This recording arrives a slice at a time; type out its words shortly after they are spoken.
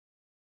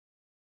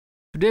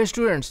Today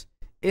students,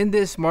 in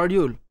this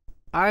module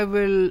I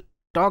will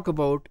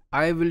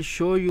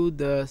show you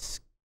the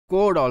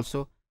code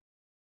also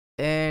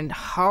and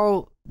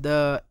how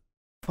the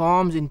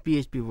forms in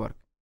PHP work.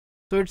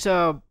 So it's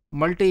a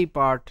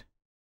multi-part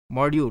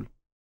module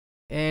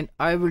and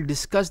I will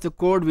discuss the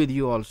code with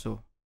you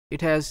also.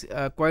 It has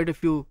quite a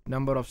few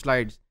number of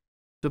slides,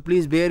 so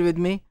please bear with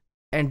me,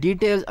 and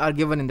details are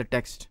given in the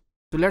text.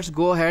 So let's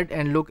go ahead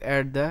and look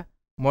at the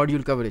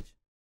module coverage.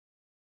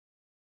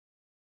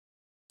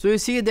 So you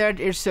see that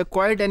it's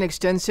quite an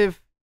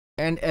extensive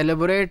and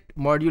elaborate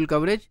module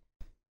coverage,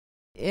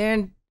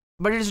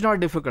 but it's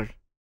not difficult.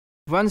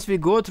 Once we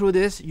go through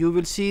this, you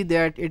will see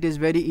that it is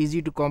very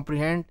easy to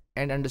comprehend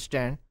and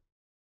understand.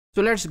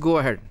 So let's go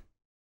ahead.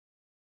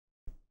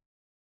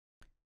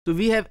 So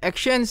we have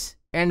actions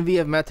and we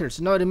have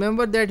methods. Now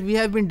remember that we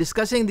have been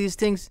discussing these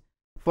things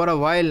for a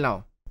while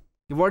now.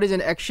 What is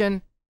an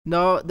action?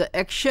 Now the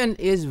action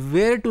is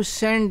where to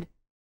send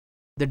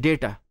the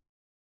data,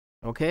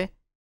 okay,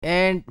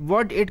 and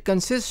what it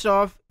consists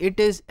of. It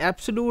is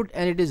absolute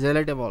and it is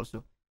relative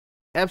also.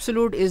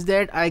 Absolute is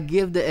that I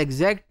give the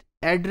exact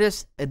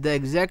address at the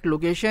exact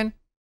location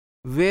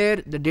where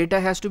the data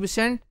has to be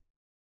sent,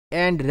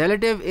 and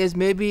relative is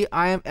maybe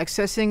I am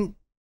accessing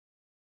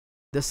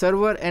the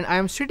server and I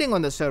am sitting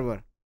on the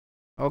server,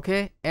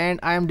 okay, and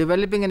I am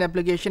developing an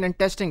application and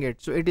testing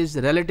it, so it is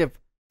relative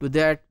to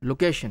that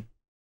location.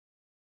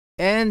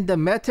 And the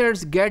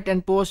methods get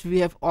and post we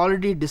have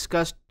already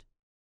discussed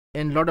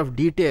in a lot of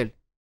detail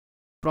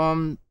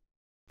from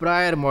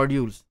prior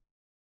modules.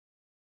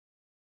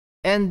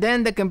 And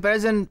then the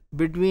comparison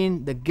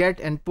between the get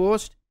and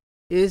post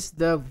is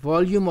the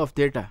volume of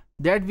data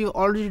that we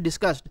already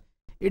discussed.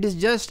 It is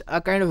just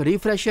a kind of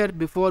refresher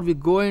before we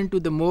go into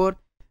the more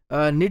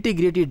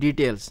nitty-gritty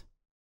details.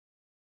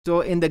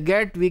 So in the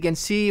get we can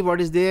see what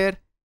is there.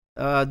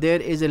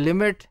 There is a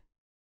limit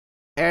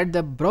at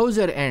the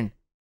browser end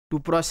to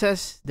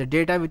process the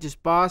data which is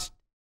passed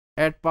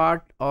at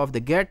part of the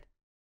get,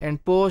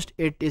 and post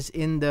it is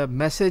in the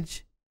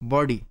message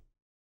body,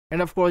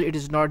 and of course it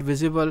is not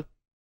visible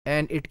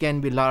and it can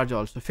be large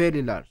also,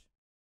 fairly large.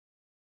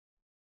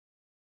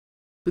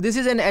 So this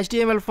is an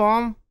HTML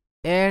form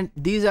and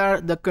these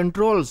are the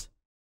controls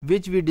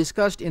which we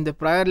discussed in the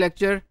prior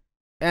lecture,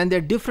 and there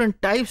are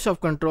different types of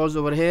controls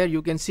over here.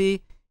 You can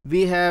see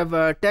we have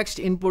a text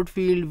input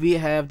field, we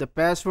have the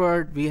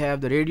password, we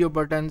have the radio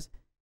buttons,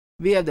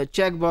 we have the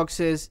check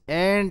boxes,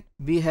 and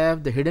we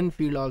have the hidden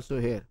field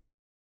also here.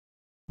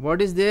 What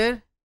is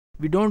there?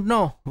 We don't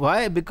know.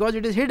 Why? Because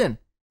it is hidden.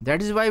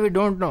 That is why we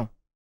don't know.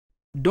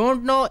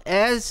 Don't know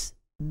as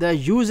the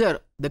user,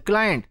 the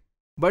client,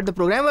 but the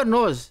programmer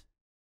knows.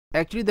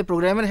 Actually the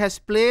programmer has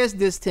placed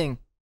this thing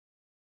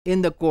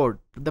in the code.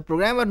 The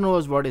programmer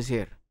knows what is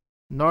here,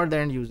 not the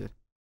end user.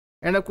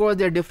 And of course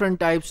there are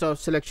different types of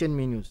selection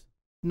menus.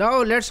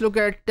 Now let's look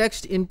at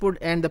text input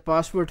and the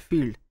password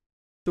field.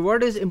 So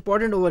what is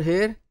important over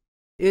here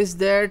is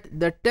that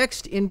the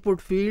text input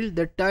field,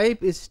 the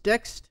type is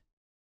text,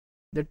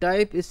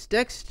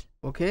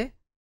 okay,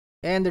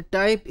 and the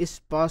type is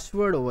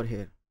password over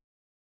here,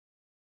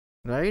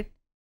 right?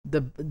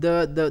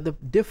 The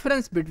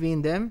difference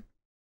between them,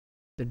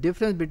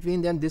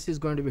 this is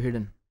going to be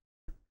hidden.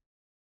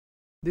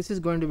 This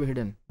is going to be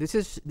hidden. This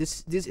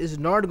is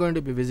not going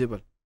to be visible.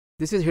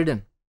 This is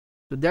hidden.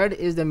 So that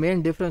is the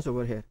main difference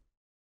over here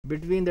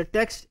between the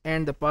text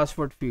and the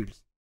password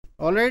fields.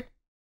 Alright,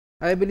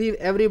 I believe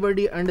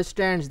everybody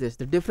understands this,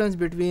 the difference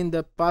between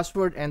the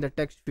password and the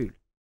text field.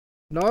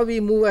 Now we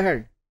move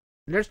ahead.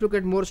 Let's look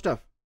at more stuff.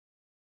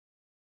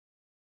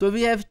 So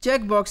we have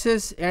check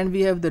boxes and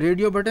we have the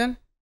radio button.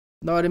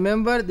 Now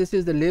remember, this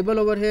is the label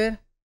over here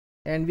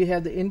and we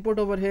have the input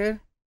over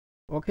here,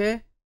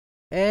 okay,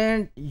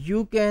 and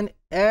you can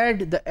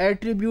add the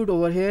attribute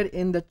over here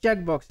in the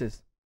check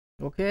boxes,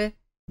 okay.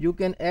 You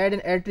can add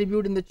an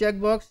attribute in the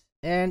checkbox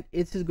and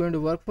it is going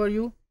to work for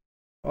you.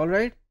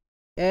 Alright,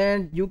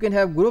 and you can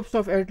have groups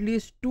of at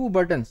least 2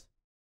 buttons.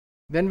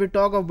 When we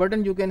talk of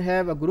button, you can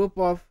have a group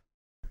of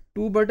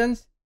 2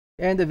 buttons,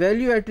 and the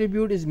value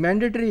attribute is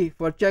mandatory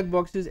for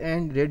checkboxes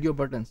and radio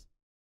buttons.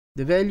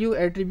 The value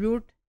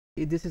attribute,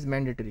 this is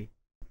mandatory.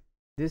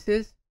 This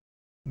is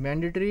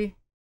mandatory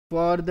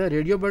for the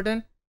radio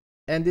button,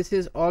 and this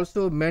is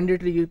also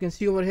mandatory. You can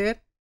see over here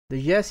the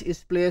yes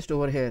is placed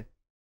over here.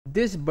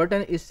 This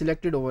button is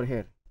selected over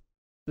here.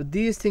 So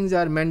these things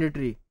are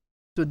mandatory.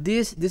 So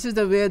this is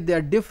the way they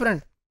are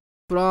different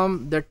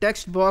from the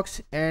text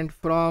box and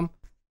from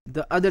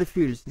the other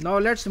fields. Now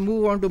let's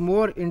move on to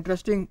more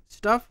interesting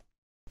stuff.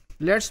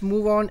 Let's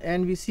move on,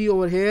 and we see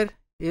over here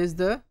is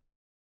the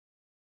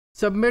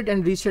submit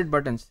and reset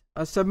buttons.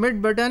 A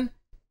submit button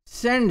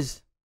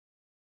sends,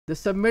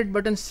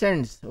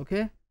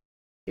 okay,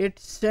 it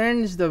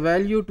sends the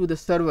value to the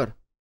server,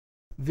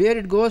 where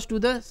it goes to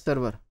the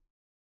server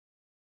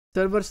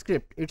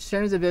script. It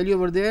sends the value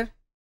over there,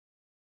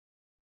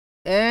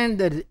 and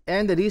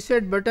the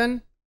reset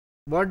button,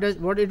 what it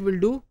will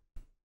do,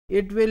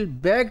 it will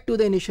back to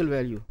the initial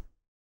value,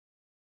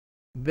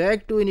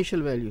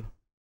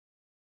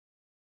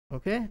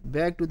 Okay,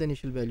 back to the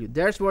initial value.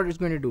 That's what it's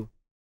going to do.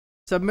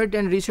 Submit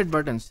and reset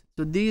buttons.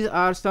 So these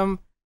are some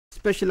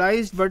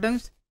specialized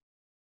buttons.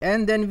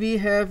 And then we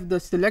have the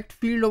select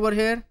field over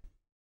here,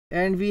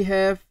 and we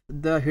have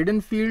the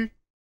hidden field.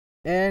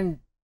 And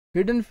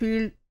hidden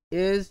field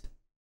is,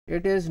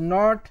 it is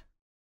not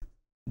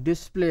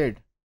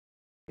displayed.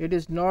 It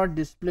is not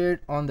displayed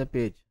on the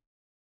page.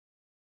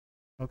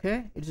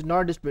 Okay, it is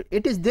not displayed.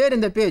 It is there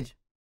in the page.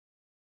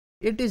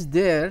 It is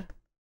there.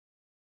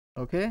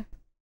 Okay,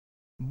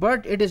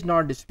 but it is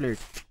not displayed.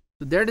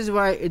 So that is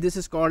why this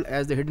is called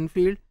as the hidden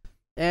field.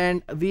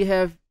 And we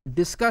have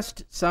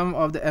discussed some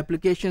of the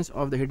applications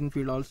of the hidden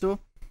field also.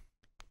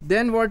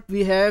 Then what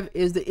we have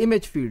is the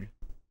image field.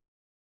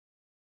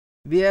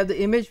 We have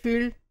the image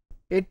field.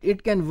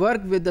 It can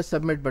work with the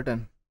submit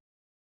button.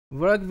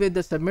 Work with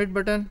the submit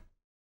button.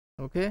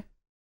 Okay,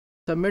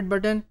 submit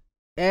button.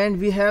 And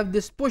we have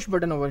this push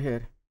button over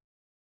here.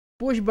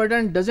 Push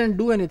button doesn't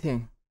do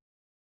anything.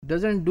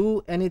 Doesn't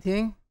do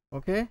anything.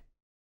 Okay,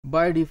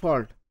 by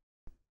default.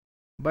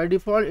 By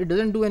default it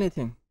doesn't do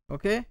anything.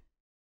 Okay,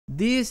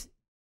 these,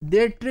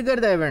 they trigger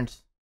the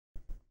events.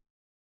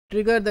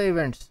 Trigger the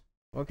events.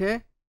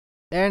 Okay,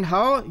 and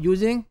how?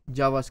 Using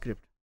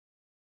JavaScript.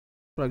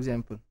 For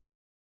example,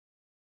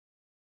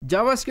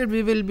 JavaScript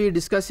we will be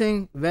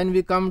discussing when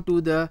we come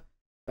to the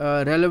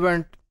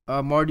relevant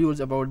modules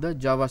about the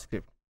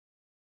JavaScript.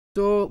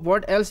 So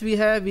what else we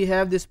have? We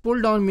have this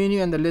pull down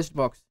menu and the list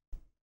box.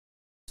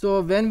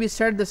 So when we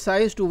set the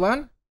size to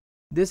 1,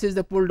 this is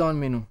the pull down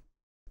menu.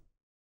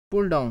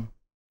 Pull down.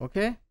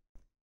 Okay,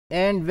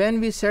 and when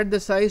we set the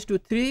size to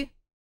 3,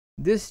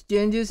 this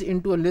changes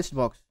into a list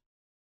box.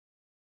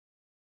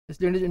 This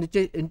changes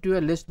into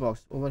a list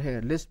box over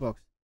here. List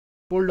box.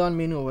 Pull down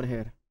menu over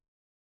here.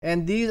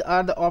 And these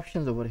are the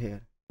options over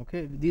here.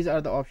 Okay, these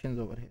are the options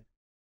over here.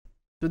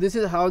 So this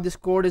is how this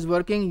code is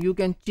working. You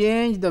can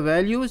change the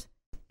values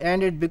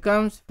and it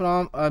becomes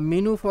from a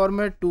menu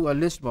format to a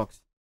list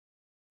box.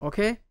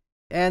 Okay,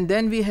 and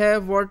then we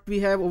have, what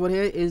we have over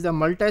here is the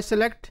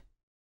multi-select,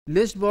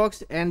 list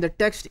box, and the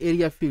text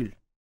area field.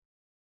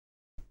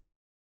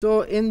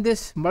 So in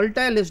this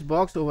multi-list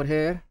box over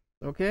here,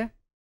 okay,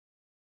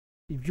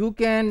 you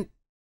can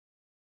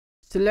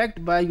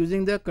select by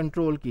using the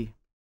control key.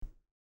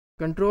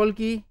 Control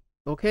key.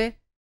 Okay,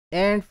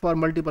 and for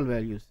multiple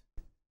values.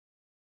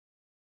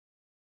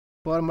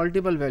 For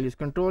multiple values,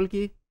 control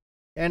key.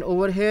 And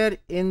over here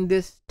in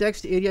this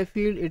text area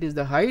field, it is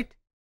the height,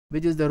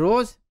 which is the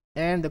rows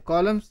and the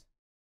columns.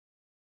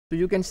 So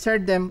you can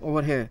set them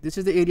over here. This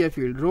is the area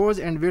field, rows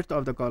and width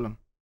of the column.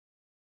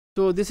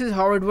 So this is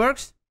how it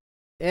works.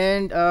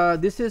 And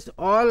this is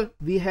all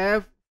we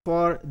have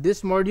for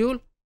this module.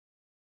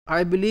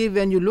 I believe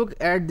when you look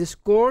at this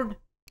code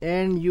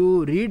and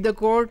you read the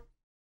code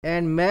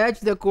and match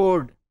the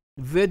code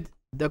with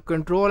the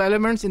control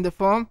elements in the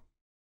form,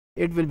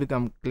 it will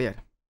become clear.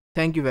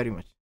 Thank you very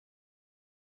much.